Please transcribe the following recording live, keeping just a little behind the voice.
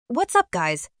What's up,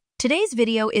 guys? Today's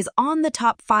video is on the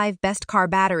top 5 best car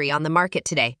battery on the market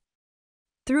today.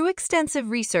 Through extensive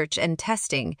research and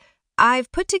testing, I've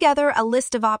put together a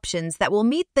list of options that will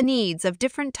meet the needs of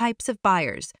different types of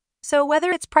buyers. So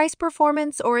whether it's price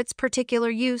performance or its particular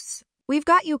use, we've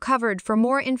got you covered for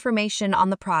more information on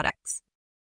the products.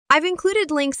 I've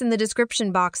included links in the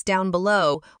description box down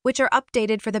below, which are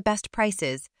updated for the best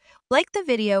prices. Like the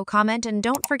video, comment, and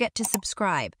don't forget to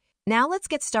subscribe. Now let's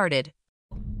get started.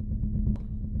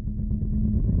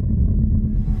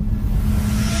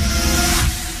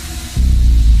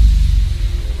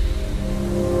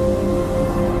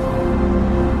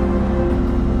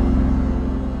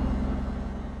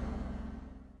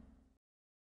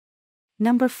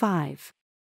 Number 5.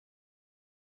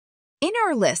 In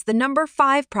our list, the number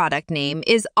 5 product name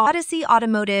is Odyssey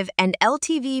Automotive and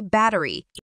LTV Battery.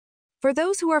 For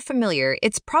those who are familiar,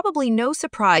 it's probably no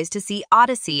surprise to see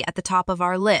Odyssey at the top of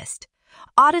our list.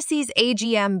 Odyssey's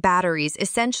AGM batteries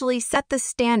essentially set the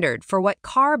standard for what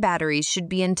car batteries should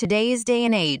be in today's day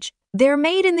and age. They're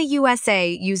made in the USA,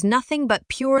 use nothing but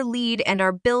pure lead, and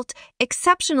are built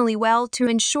exceptionally well to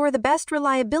ensure the best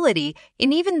reliability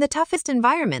in even the toughest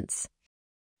environments.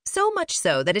 So much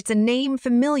so that it's a name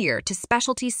familiar to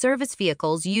specialty service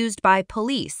vehicles used by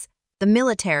police, the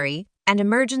military, and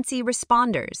emergency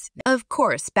responders. Of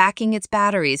course, backing its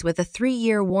batteries with a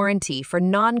 3-year warranty for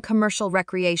non-commercial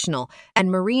recreational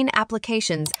and marine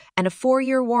applications and a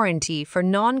 4-year warranty for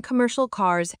non-commercial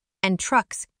cars and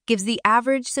trucks gives the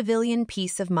average civilian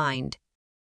peace of mind.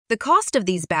 The cost of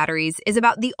these batteries is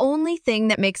about the only thing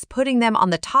that makes putting them on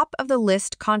the top of the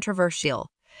list controversial.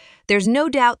 There's no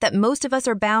doubt that most of us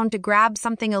are bound to grab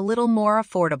something a little more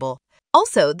affordable.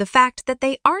 Also, the fact that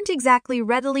they aren't exactly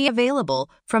readily available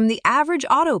from the average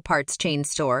auto parts chain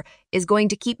store is going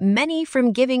to keep many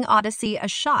from giving Odyssey a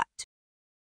shot.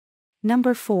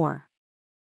 Number 4.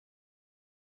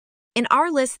 In our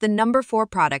list, the number 4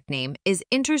 product name is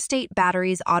Interstate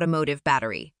Batteries Automotive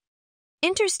Battery.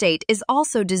 Interstate is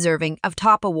also deserving of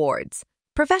top awards.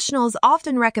 Professionals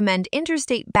often recommend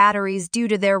Interstate batteries due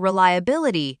to their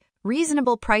reliability,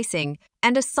 reasonable pricing,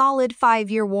 and a solid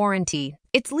 5-year warranty.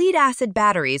 Its lead-acid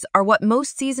batteries are what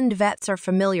most seasoned vets are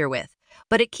familiar with,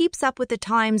 but it keeps up with the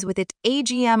times with its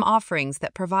AGM offerings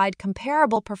that provide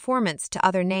comparable performance to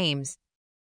other names.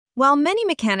 While many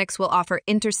mechanics will offer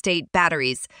Interstate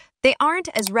batteries, they aren't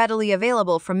as readily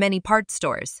available from many parts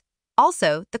stores.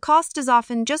 Also, the cost is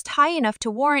often just high enough to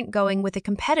warrant going with a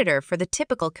competitor for the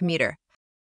typical commuter.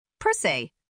 Per se,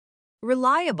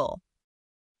 reliable,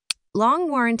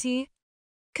 long warranty,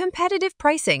 competitive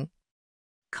pricing,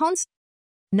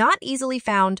 not easily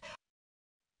found,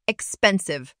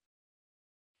 expensive.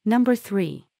 Number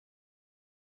 3.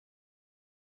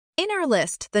 In our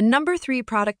list, the number 3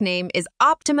 product name is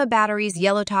Optima Batteries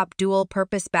YellowTop Dual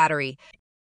Purpose Battery.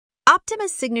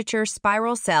 Optima's signature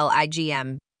spiral cell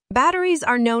IGM batteries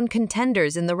are known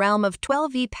contenders in the realm of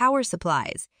 12V power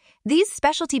supplies. These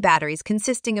specialty batteries,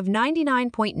 consisting of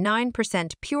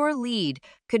 99.9% pure lead,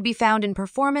 could be found in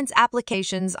performance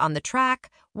applications on the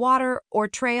track, water, or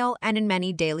trail, and in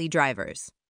many daily drivers.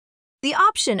 The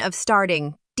option of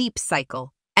starting deep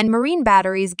cycle and marine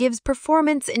batteries gives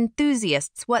performance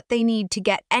enthusiasts what they need to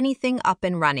get anything up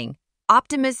and running.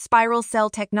 Optima's spiral cell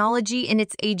technology in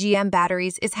its AGM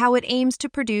batteries is how it aims to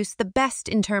produce the best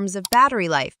in terms of battery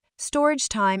life, storage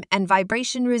time, and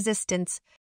vibration resistance.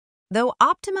 Though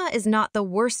Optima is not the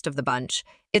worst of the bunch,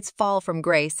 its fall from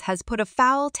grace has put a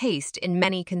foul taste in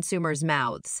many consumers'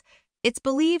 mouths. Its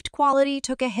believed quality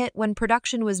took a hit when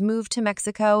production was moved to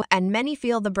Mexico, and many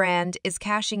feel the brand is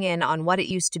cashing in on what it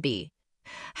used to be.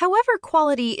 However,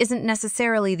 quality isn't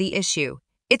necessarily the issue.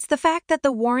 It's the fact that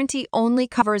the warranty only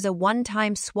covers a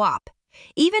one-time swap,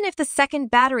 even if the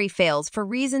second battery fails for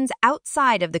reasons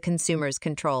outside of the consumer's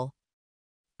control.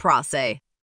 Per se,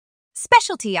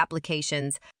 specialty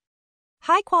applications,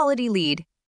 high-quality lead,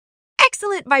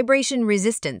 excellent vibration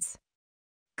resistance,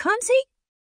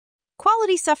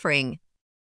 quality suffering,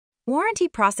 warranty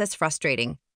process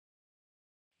frustrating.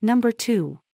 Number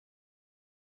 2.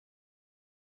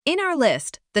 In our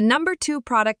list, the number 2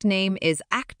 product name is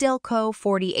ACDelco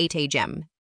 48AGM.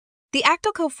 The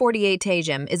ACDelco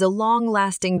 48AGM is a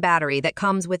long-lasting battery that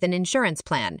comes with an insurance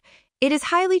plan. It is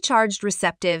highly charged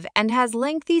receptive and has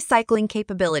lengthy cycling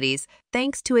capabilities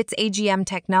thanks to its AGM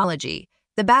technology.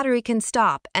 The battery can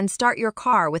stop and start your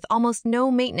car with almost no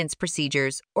maintenance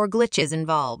procedures or glitches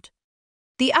involved.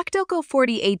 The ACDelco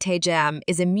 48AGM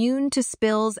is immune to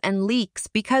spills and leaks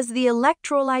because the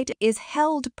electrolyte is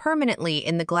held permanently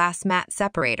in the glass mat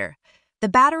separator. The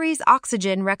battery's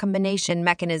oxygen recombination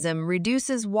mechanism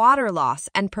reduces water loss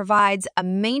and provides a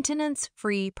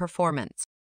maintenance-free performance.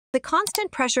 The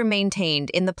constant pressure maintained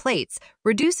in the plates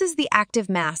reduces the active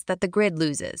mass that the grid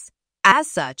loses.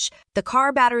 As such, the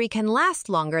car battery can last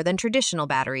longer than traditional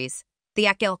batteries. The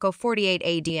ACDelco 48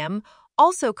 ADM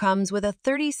also comes with a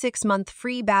 36-month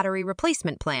free battery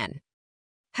replacement plan.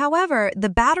 However, the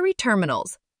battery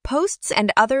terminals, posts,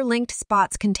 and other linked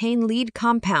spots contain lead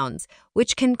compounds,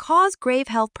 which can cause grave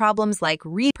health problems like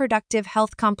reproductive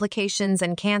health complications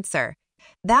and cancer.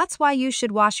 That's why you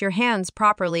should wash your hands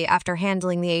properly after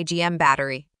handling the AGM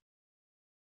battery.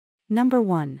 Number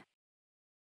 1.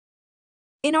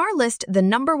 In our list, the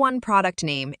number 1 product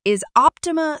name is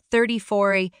Optima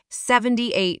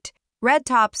 3478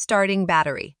 RedTop Starting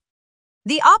Battery.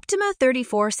 The Optima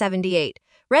 3478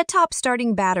 RedTop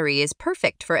Starting Battery is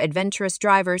perfect for adventurous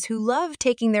drivers who love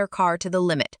taking their car to the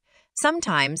limit.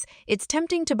 Sometimes, it's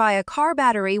tempting to buy a car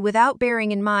battery without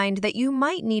bearing in mind that you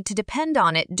might need to depend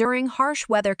on it during harsh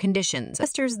weather conditions.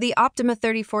 The Optima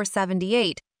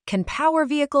 3478 can power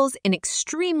vehicles in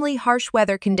extremely harsh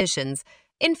weather conditions.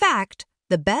 In fact,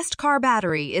 the best car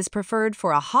battery is preferred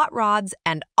for a hot rods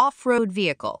and off-road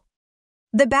vehicle.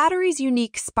 The battery's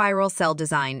unique spiral cell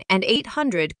design and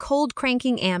 800 cold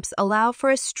cranking amps allow for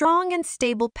a strong and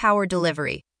stable power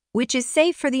delivery, which is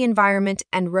safe for the environment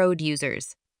and road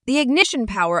users. The ignition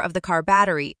power of the car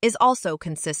battery is also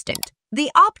consistent. The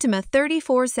Optima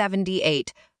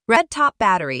 3478 RedTop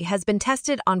battery has been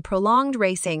tested on prolonged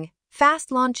racing,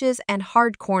 fast launches, and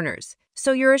hard corners,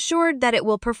 so you're assured that it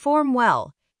will perform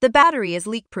well. The battery is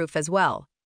leak-proof as well.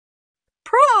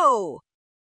 Pro!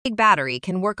 Big battery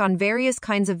can work on various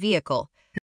kinds of vehicle.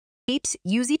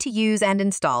 Easy to use and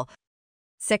install.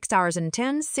 6 hours and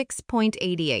 10,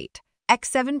 6.88.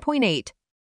 X 7.8.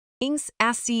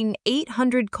 As seen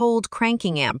 800 cold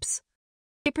cranking amps.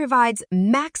 It provides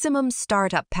maximum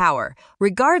startup power,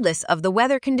 regardless of the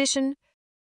weather condition.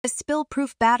 A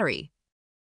spill-proof battery.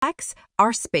 X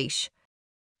are space.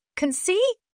 Can see?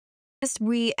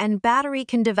 And battery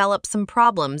can develop some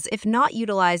problems if not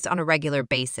utilized on a regular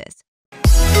basis.